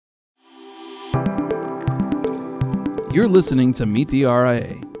You're listening to Meet the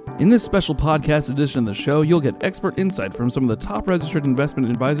RIA. In this special podcast edition of the show, you'll get expert insight from some of the top registered investment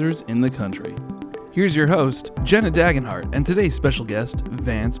advisors in the country. Here's your host, Jenna Dagenhart, and today's special guest,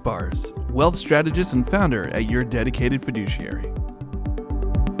 Vance Bars, wealth strategist and founder at Your Dedicated Fiduciary.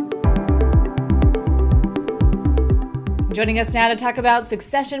 Joining us now to talk about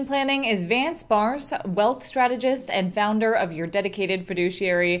succession planning is Vance Bars, wealth strategist and founder of Your Dedicated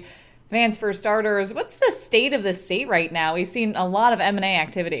Fiduciary. Vance, for starters, what's the state of the state right now? We've seen a lot of M&A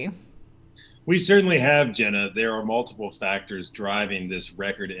activity. We certainly have, Jenna. There are multiple factors driving this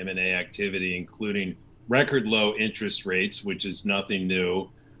record M&A activity, including record low interest rates, which is nothing new.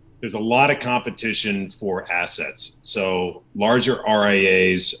 There's a lot of competition for assets. So larger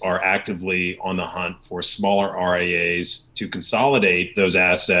RIAs are actively on the hunt for smaller RIAs to consolidate those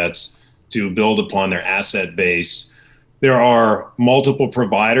assets, to build upon their asset base. There are multiple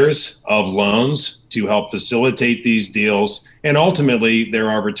providers of loans to help facilitate these deals. And ultimately, there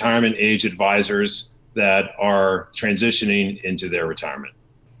are retirement age advisors that are transitioning into their retirement.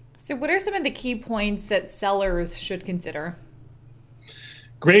 So what are some of the key points that sellers should consider?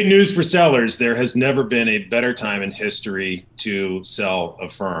 Great news for sellers. There has never been a better time in history to sell a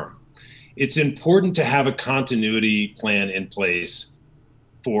firm. It's important to have a continuity plan in place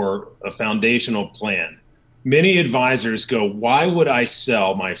for a foundational plan. Many advisors go, why would I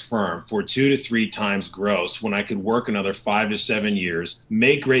sell my firm for 2 to 3 times gross when I could work another 5 to 7 years,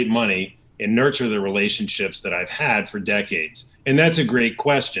 make great money, and nurture the relationships that I've had for decades? And that's a great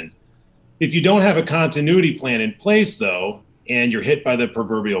question. If you don't have a continuity plan in place, though, and you're hit by the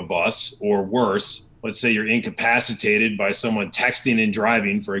proverbial bus, or worse, let's say you're incapacitated by someone texting and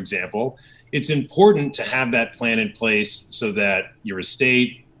driving, for example, it's important to have that plan in place so that your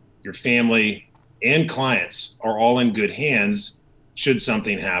estate, your family, and clients are all in good hands should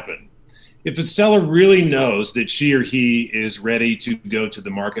something happen. If a seller really knows that she or he is ready to go to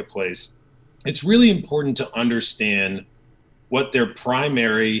the marketplace, it's really important to understand what their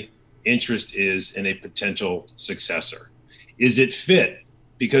primary interest is in a potential successor. Is it fit?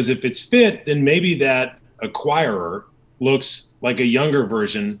 Because if it's fit, then maybe that acquirer looks like a younger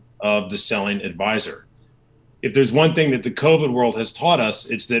version of the selling advisor. If there's one thing that the COVID world has taught us,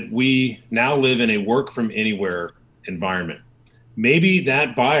 it's that we now live in a work from anywhere environment. Maybe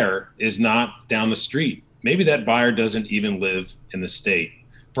that buyer is not down the street. Maybe that buyer doesn't even live in the state.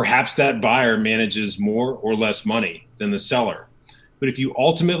 Perhaps that buyer manages more or less money than the seller. But if you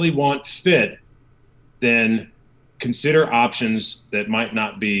ultimately want fit, then consider options that might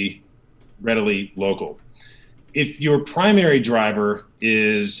not be readily local. If your primary driver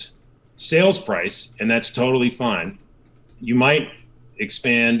is sales price, and that's totally fine, you might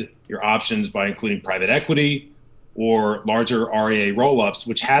expand your options by including private equity or larger RIA roll-ups,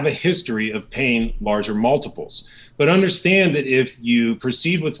 which have a history of paying larger multiples. But understand that if you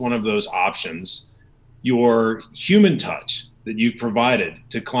proceed with one of those options, your human touch that you've provided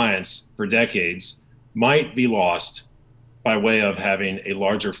to clients for decades might be lost by way of having a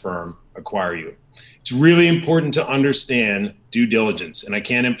larger firm acquire you. It's really important to understand due diligence, and I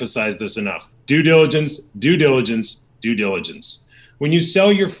can't emphasize this enough. Due diligence, due diligence, due diligence. When you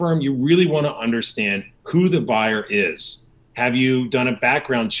sell your firm, you really want to understand who the buyer is. Have you done a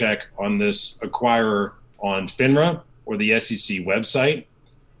background check on this acquirer on FINRA or the SEC website?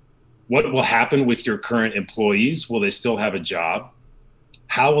 What will happen with your current employees? Will they still have a job?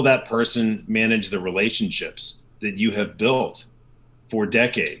 How will that person manage the relationships that you have built for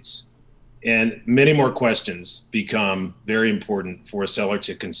decades? And many more questions become very important for a seller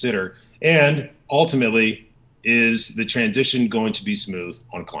to consider. And ultimately, is the transition going to be smooth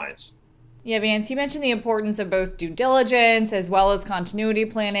on clients? Yeah, Vance, you mentioned the importance of both due diligence as well as continuity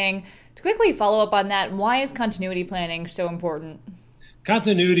planning. To quickly follow up on that, why is continuity planning so important?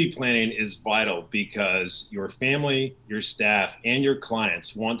 Continuity planning is vital because your family, your staff, and your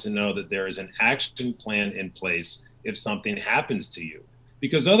clients want to know that there is an action plan in place if something happens to you.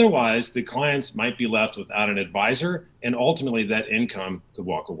 Because otherwise, the clients might be left without an advisor, and ultimately that income could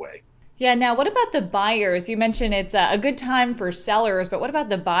walk away. Yeah, now what about the buyers? You mentioned it's a good time for sellers, but what about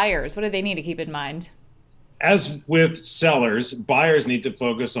the buyers? What do they need to keep in mind? As with sellers, buyers need to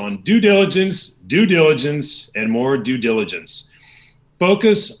focus on due diligence, and more due diligence.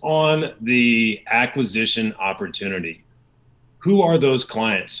 Focus on the acquisition opportunity. Who are those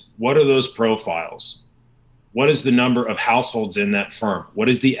clients? What are those profiles? What is the number of households in that firm? What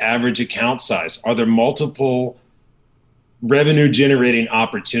is the average account size? Are there multiple revenue generating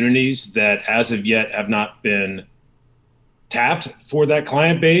opportunities that as of yet have not been tapped for that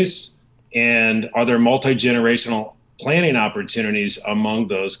client base? And are there multi-generational planning opportunities among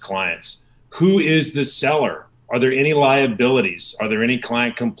those clients? Who is the seller? Are there any liabilities? Are there any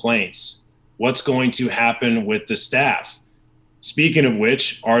client complaints? What's going to happen with the staff? Speaking of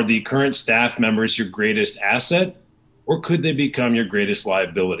which, are the current staff members your greatest asset, or could they become your greatest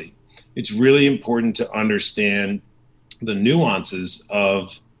liability? It's really important to understand the nuances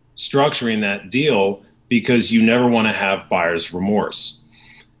of structuring that deal because you never want to have buyer's remorse.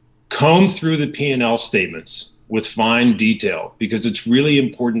 Comb through the P&L statements with fine detail because it's really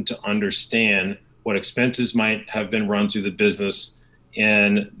important to understand what expenses might have been run through the business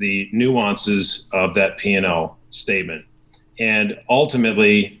and the nuances of that P&L statement. And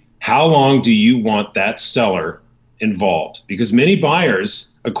ultimately, how long do you want that seller involved? Because many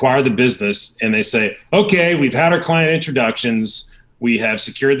buyers acquire the business and they say, okay, we've had our client introductions, we have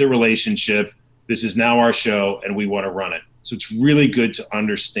secured the relationship, this is now our show, and we want to run it. So it's really good to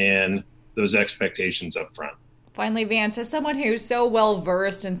understand those expectations up front. Finally, Vance, as someone who's so well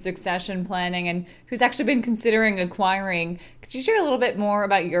versed in succession planning and who's actually been considering acquiring, could you share a little bit more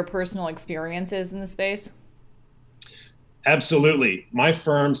about your personal experiences in the space? Absolutely. My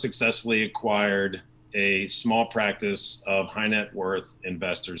firm successfully acquired a small practice of high net worth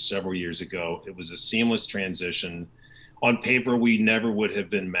investors several years ago. It was a seamless transition. On paper, we never would have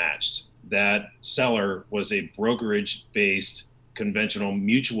been matched. That seller was a brokerage-based conventional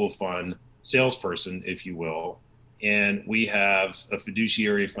mutual fund salesperson, if you will, and we have a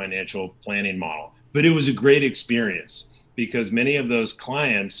fiduciary financial planning model. But it was a great experience because many of those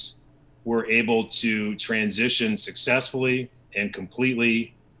clients were able to transition successfully and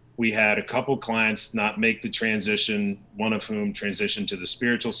completely. We had a couple clients not make the transition, one of whom transitioned to the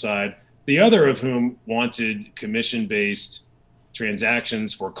spiritual side, the other of whom wanted commission-based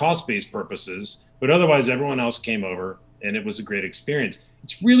transactions for cost-based purposes, but otherwise everyone else came over and it was a great experience.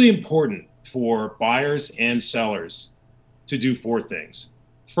 It's really important for buyers and sellers to do four things.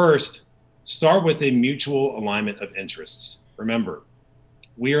 First, start with a mutual alignment of interests. Remember,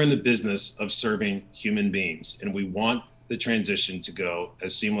 we are in the business of serving human beings, and we want the transition to go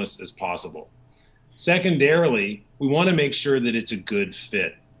as seamless as possible. Secondarily, we want to make sure that it's a good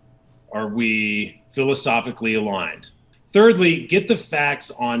fit. Are we philosophically aligned? Thirdly, get the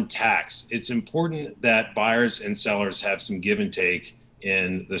facts on tax. It's important that buyers and sellers have some give and take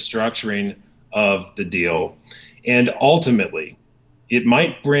in the structuring of the deal. And ultimately, it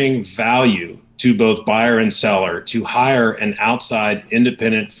might bring value to both buyer and seller to hire an outside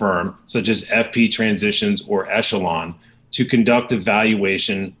independent firm such as FP Transitions or Echelon to conduct a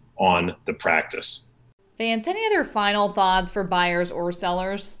valuation on the practice. Vance, any other final thoughts for buyers or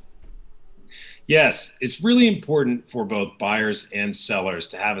sellers? Yes, it's really important for both buyers and sellers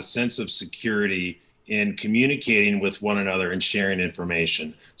to have a sense of security in communicating with one another and sharing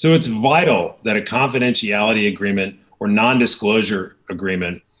information. So it's vital that a confidentiality agreement or non-disclosure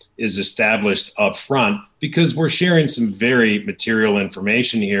agreement is established up front because we're sharing some very material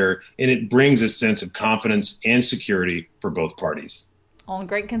information here, and it brings a sense of confidence and security for both parties. All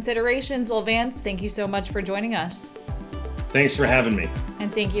great considerations. Well, Vance, thank you so much for joining us. Thanks for having me.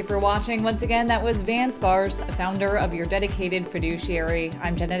 And thank you for watching. Once again, that was Vance Bars, founder of Your Dedicated Fiduciary.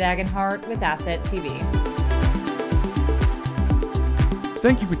 I'm Jenna Dagenhart with Asset TV.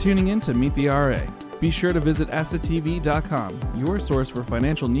 Thank you for tuning in to Meet the RA. Be sure to visit AssetTV.com, your source for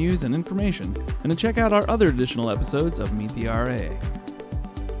financial news and information, and to check out our other additional episodes of Meet the RA.